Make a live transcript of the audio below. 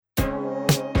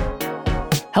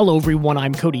Hello everyone,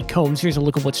 I'm Cody Combs. Here's a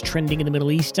look at what's trending in the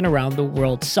Middle East and around the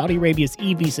world. Saudi Arabia's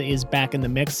eVisa is back in the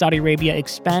mix. Saudi Arabia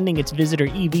expanding its visitor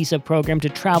eVisa program to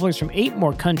travelers from 8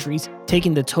 more countries,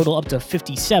 taking the total up to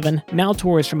 57. Now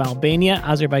tourists from Albania,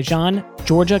 Azerbaijan,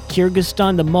 Georgia,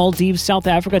 Kyrgyzstan, the Maldives, South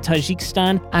Africa,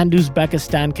 Tajikistan, and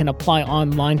Uzbekistan can apply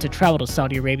online to travel to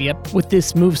Saudi Arabia. With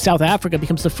this move, South Africa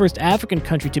becomes the first African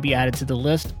country to be added to the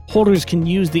list. Holders can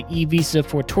use the eVisa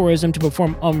for tourism to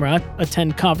perform Umrah,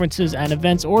 attend conferences and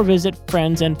events, or visit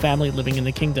friends and family living in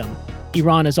the kingdom.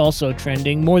 Iran is also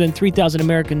trending. More than 3,000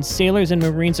 American sailors and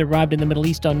Marines arrived in the Middle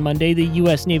East on Monday, the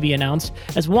U.S. Navy announced,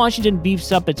 as Washington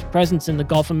beefs up its presence in the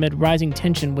Gulf amid rising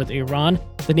tension with Iran.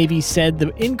 The Navy said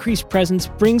the increased presence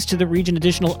brings to the region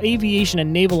additional aviation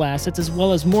and naval assets, as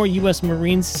well as more U.S.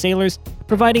 Marines sailors,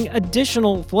 providing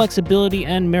additional flexibility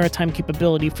and maritime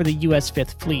capability for the U.S.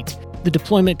 Fifth Fleet. The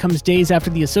deployment comes days after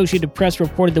the Associated Press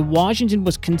reported that Washington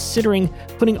was considering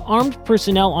putting armed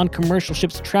personnel on commercial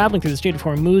ships traveling through the Strait of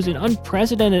Hormuz in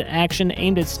unprecedented action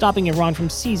aimed at stopping Iran from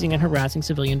seizing and harassing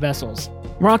civilian vessels.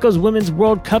 Morocco's Women's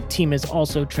World Cup team is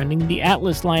also trending. The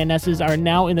Atlas Lionesses are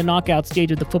now in the knockout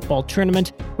stage of the football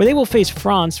tournament, where they will face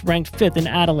France, ranked 5th in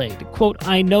Adelaide. Quote,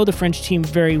 "I know the French team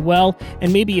very well,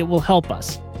 and maybe it will help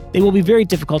us. They will be very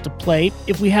difficult to play.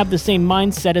 If we have the same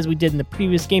mindset as we did in the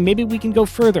previous game, maybe we can go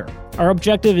further. Our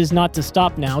objective is not to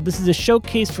stop now. This is a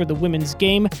showcase for the women's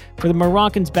game, for the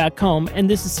Moroccans back home, and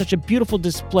this is such a beautiful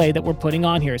display that we're putting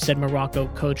on here," said Morocco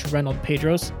coach Reynold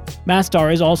Pedros.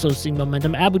 Masdar is also seeing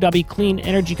momentum. Abu Dhabi clean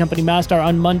energy company Masdar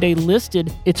on Monday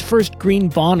listed its first green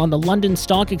bond on the London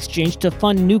Stock Exchange to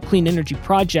fund new clean energy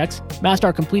projects.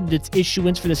 Masdar completed its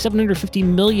issuance for the $750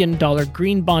 million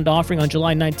green bond offering on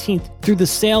July 19th through the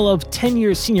sale of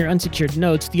 10-year senior unsecured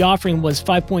notes. The offering was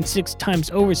 5.6 times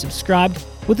oversubscribed,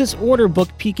 with its order book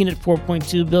peaking at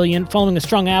 $4.2 billion, following a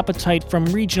strong appetite from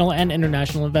regional and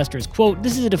international investors. Quote,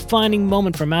 "This is a defining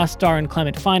moment for Masdar and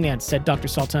climate finance," said Dr.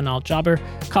 Sultan Al-Jaber,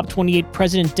 COP28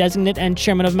 president-designate and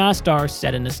chairman of Masdar,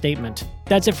 said in a statement.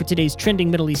 That's it for today's Trending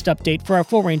Middle East update. For our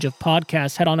full range of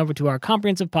podcasts, head on over to our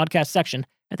comprehensive podcast section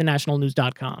at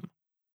thenationalnews.com.